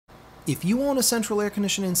If you own a central air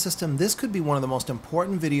conditioning system, this could be one of the most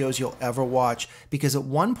important videos you'll ever watch, because at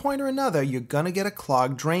one point or another, you're going to get a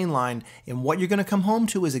clogged drain line, and what you're going to come home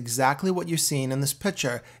to is exactly what you're seeing in this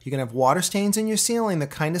picture. You're going to have water stains in your ceiling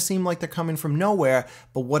that kind of seem like they're coming from nowhere,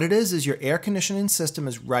 but what it is your air conditioning system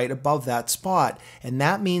is right above that spot, and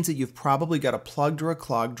that means that you've probably got a plugged or a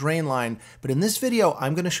clogged drain line. But in this video,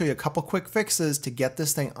 I'm going to show you a couple quick fixes to get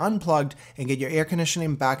this thing unplugged and get your air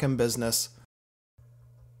conditioning back in business.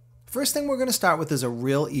 First thing we're going to start with is a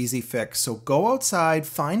real easy fix. So go outside,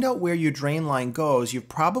 find out where your drain line goes. You've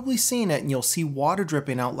probably seen it and you'll see water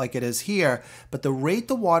dripping out like it is here, but the rate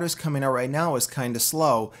the water's coming out right now is kind of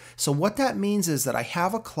slow. So what that means is that I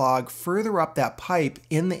have a clog further up that pipe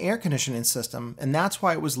in the air conditioning system, and that's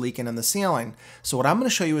why it was leaking in the ceiling. So what I'm going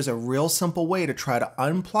to show you is a real simple way to try to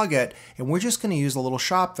unplug it, and we're just going to use a little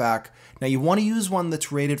shop vac. Now you want to use one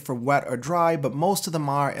that's rated for wet or dry, but most of them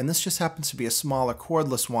are, and this just happens to be a smaller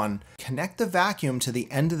cordless one. Connect the vacuum to the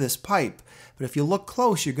end of this pipe, but if you look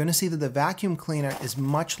close, you're going to see that the vacuum cleaner is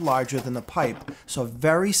much larger than the pipe. So a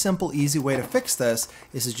very simple, easy way to fix this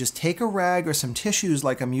is to just take a rag or some tissues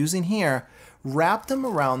like I'm using here, wrap them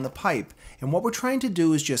around the pipe. And what we're trying to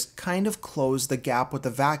do is just kind of close the gap with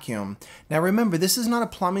the vacuum. Now remember, this is not a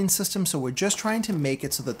plumbing system, so we're just trying to make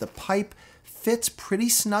it so that the pipe fits pretty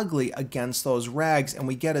snugly against those rags and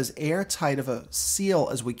we get as airtight of a seal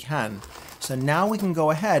as we can. So now we can go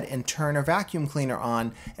ahead and turn our vacuum cleaner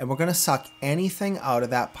on, and we're going to suck anything out of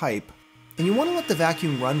that pipe. And you want to let the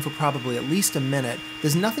vacuum run for probably at least a minute.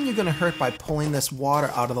 There's nothing you're going to hurt by pulling this water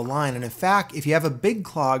out of the line. And in fact, if you have a big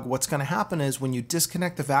clog, what's going to happen is when you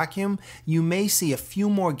disconnect the vacuum, you may see a few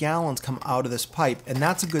more gallons come out of this pipe. And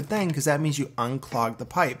that's a good thing because that means you unclogged the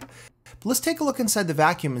pipe. But let's take a look inside the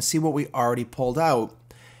vacuum and see what we already pulled out.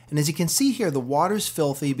 And as you can see here, the water's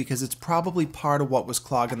filthy because it's probably part of what was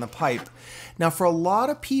clogging the pipe. Now for a lot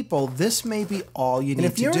of people, this may be all you need to do.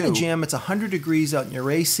 And if you're in a gym, it's 100 degrees out and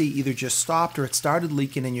your AC either just stopped or it started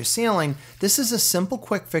leaking in your ceiling, this is a simple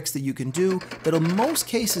quick fix that you can do that in most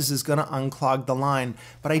cases is going to unclog the line.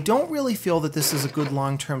 But I don't really feel that this is a good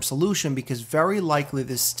long-term solution because very likely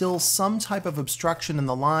there's still some type of obstruction in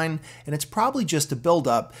the line and it's probably just a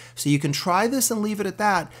buildup. So you can try this and leave it at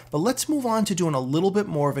that, but let's move on to doing a little bit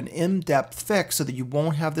more of an in-depth fix so that you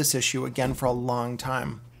won't have this issue again for a long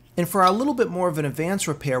time. And for our little bit more of an advanced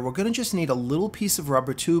repair, we're going to just need a little piece of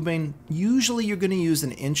rubber tubing. Usually you're going to use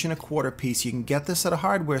an 1.25 inch piece. You can get this at a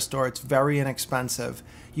hardware store. It's very inexpensive.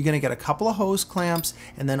 You're going to get a couple of hose clamps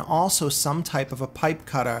and then also some type of a pipe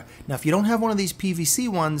cutter. Now if you don't have one of these PVC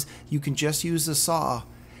ones, you can just use a saw.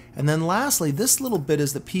 And then lastly, this little bit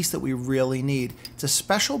is the piece that we really need. It's a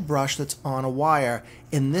special brush that's on a wire,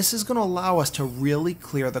 and this is going to allow us to really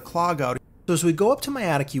clear the clog out. So as we go up to my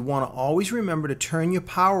attic, you want to always remember to turn your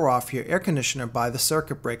power off your air conditioner by the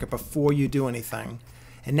circuit breaker before you do anything.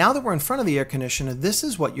 And now that we're in front of the air conditioner, this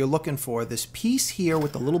is what you're looking for. This piece here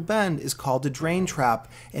with the little bend is called a drain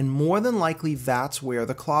trap, and more than likely that's where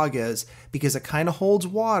the clog is because it kind of holds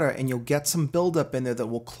water and you'll get some buildup in there that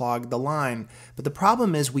will clog the line. But the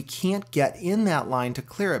problem is we can't get in that line to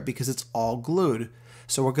clear it because it's all glued.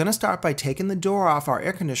 So we're going to start by taking the door off our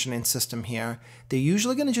air conditioning system here. They're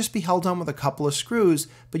usually going to just be held on with a couple of screws,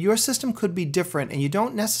 but your system could be different and you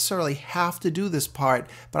don't necessarily have to do this part,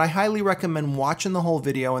 but I highly recommend watching the whole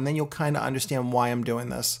video and then you'll kind of understand why I'm doing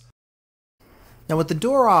this. Now with the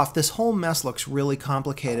door off, this whole mess looks really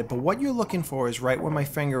complicated, but what you're looking for is right where my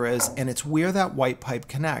finger is, and it's where that white pipe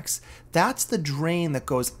connects. That's the drain that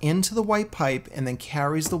goes into the white pipe and then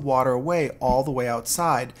carries the water away all the way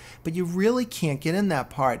outside. But you really can't get in that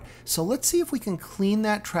part. So let's see if we can clean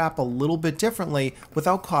that trap a little bit differently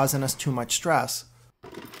without causing us too much stress.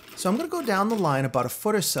 So I'm going to go down the line about a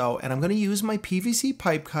foot or so, and I'm going to use my PVC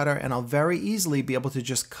pipe cutter, and I'll very easily be able to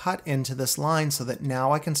just cut into this line so that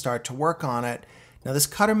now I can start to work on it. Now this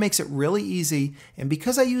cutter makes it really easy, and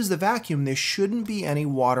because I use the vacuum, there shouldn't be any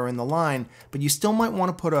water in the line, but you still might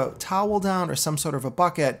want to put a towel down or some sort of a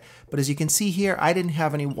bucket, but as you can see here, I didn't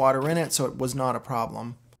have any water in it, so it was not a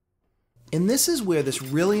problem. And this is where this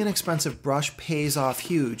really inexpensive brush pays off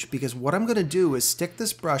huge, because what I'm going to do is stick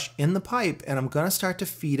this brush in the pipe and I'm going to start to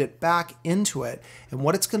feed it back into it. And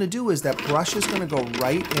what it's going to do is that brush is going to go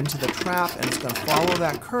right into the trap and it's going to follow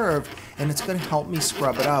that curve and it's going to help me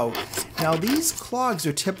scrub it out. Now these clogs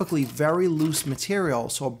are typically very loose material,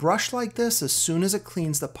 so a brush like this, as soon as it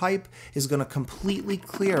cleans the pipe, is going to completely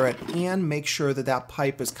clear it and make sure that that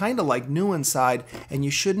pipe is kind of like new inside and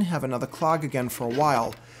you shouldn't have another clog again for a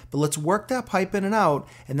while. But let's work that pipe in and out,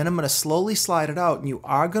 and then I'm going to slowly slide it out, and you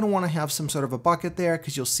are going to want to have some sort of a bucket there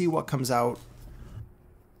because you'll see what comes out.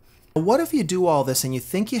 What if you do all this and you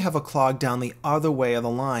think you have a clog down the other way of the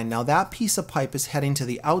line? Now that piece of pipe is heading to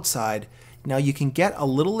the outside. Now you can get a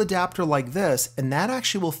little adapter like this, and that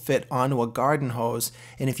actually will fit onto a garden hose.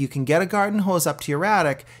 And if you can get a garden hose up to your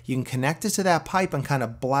attic, you can connect it to that pipe and kind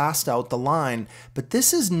of blast out the line. But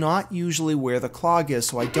this is not usually where the clog is,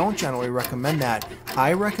 so I don't generally recommend that.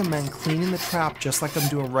 I recommend cleaning the trap just like I'm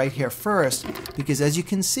doing right here first, because as you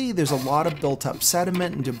can see, there's a lot of built up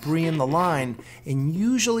sediment and debris in the line, and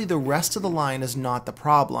usually the rest of the line is not the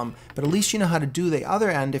problem. But at least you know how to do the other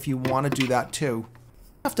end if you want to do that too.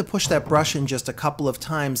 I have to push that brush in just a couple of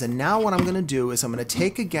times, and now what I'm going to do is I'm going to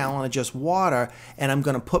take a gallon of just water and I'm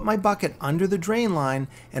going to put my bucket under the drain line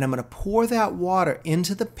and I'm going to pour that water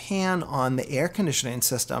into the pan on the air conditioning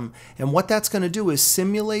system. And what that's going to do is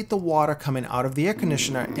simulate the water coming out of the air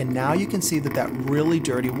conditioner, and now you can see that that really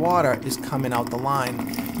dirty water is coming out the line.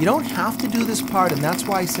 You don't have to do this part, and that's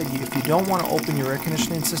why I said if you don't want to open your air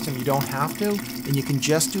conditioning system, you don't have to, and you can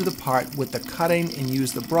just do the part with the cutting and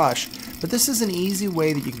use the brush. But this is an easy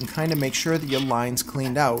way that you can kind of make sure that your line's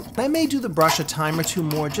cleaned out. And I may do the brush a time or two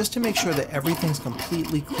more just to make sure that everything's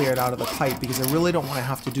completely cleared out of the pipe, because I really don't want to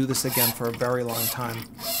have to do this again for a very long time.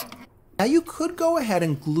 Now you could go ahead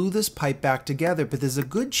and glue this pipe back together, but there's a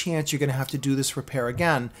good chance you're going to have to do this repair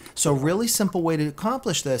again. So a really simple way to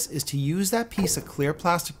accomplish this is to use that piece of clear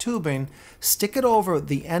plastic tubing, stick it over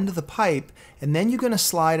the end of the pipe, and then you're going to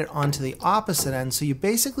slide it onto the opposite end, so you're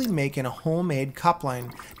basically making a homemade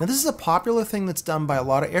coupling. Now this is a popular thing that's done by a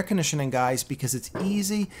lot of air conditioning guys because it's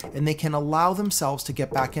easy and they can allow themselves to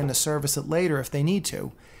get back in to service it later if they need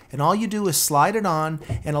to. And all you do is slide it on,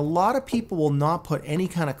 and a lot of people will not put any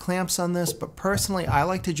kind of clamps on this, but personally I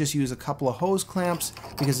like to just use a couple of hose clamps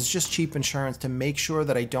because it's just cheap insurance to make sure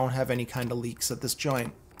that I don't have any kind of leaks at this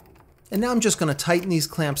joint. And now I'm just going to tighten these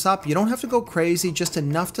clamps up. You don't have to go crazy, just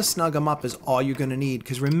enough to snug them up is all you're going to need,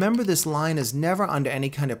 because remember, this line is never under any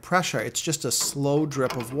kind of pressure. It's just a slow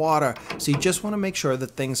drip of water, so you just want to make sure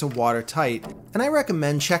that things are watertight. And I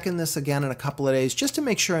recommend checking this again in a couple of days just to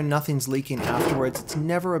make sure nothing's leaking afterwards. It's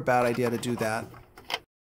never a bad idea to do that.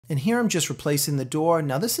 And here I'm just replacing the door.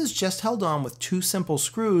 Now this is just held on with 2 simple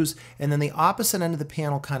screws, and then the opposite end of the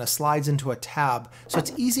panel kind of slides into a tab, so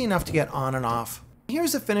it's easy enough to get on and off.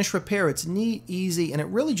 Here's a finished repair. It's neat, easy, and it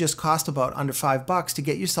really just cost about under $5 to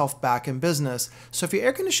get yourself back in business. So if your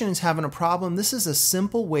air conditioning is having a problem, this is a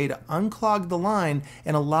simple way to unclog the line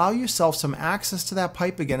and allow yourself some access to that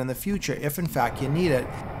pipe again in the future if in fact you need it.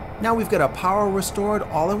 Now we've got our power restored.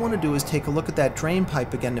 All I want to do is take a look at that drain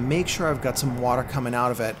pipe again to make sure I've got some water coming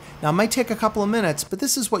out of it. Now it might take a couple of minutes, but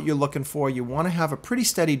this is what you're looking for. You want to have a pretty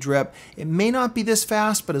steady drip. It may not be this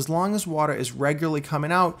fast, but as long as water is regularly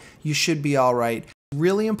coming out, you should be all right.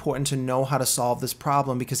 Really important to know how to solve this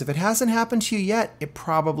problem, because if it hasn't happened to you yet, it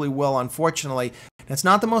probably will, unfortunately. It's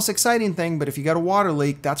not the most exciting thing, but if you got a water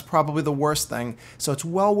leak, that's probably the worst thing. So it's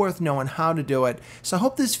well worth knowing how to do it. So I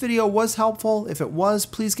hope this video was helpful. If it was,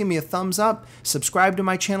 please give me a thumbs up, subscribe to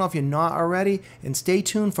my channel if you're not already, and stay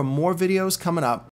tuned for more videos coming up.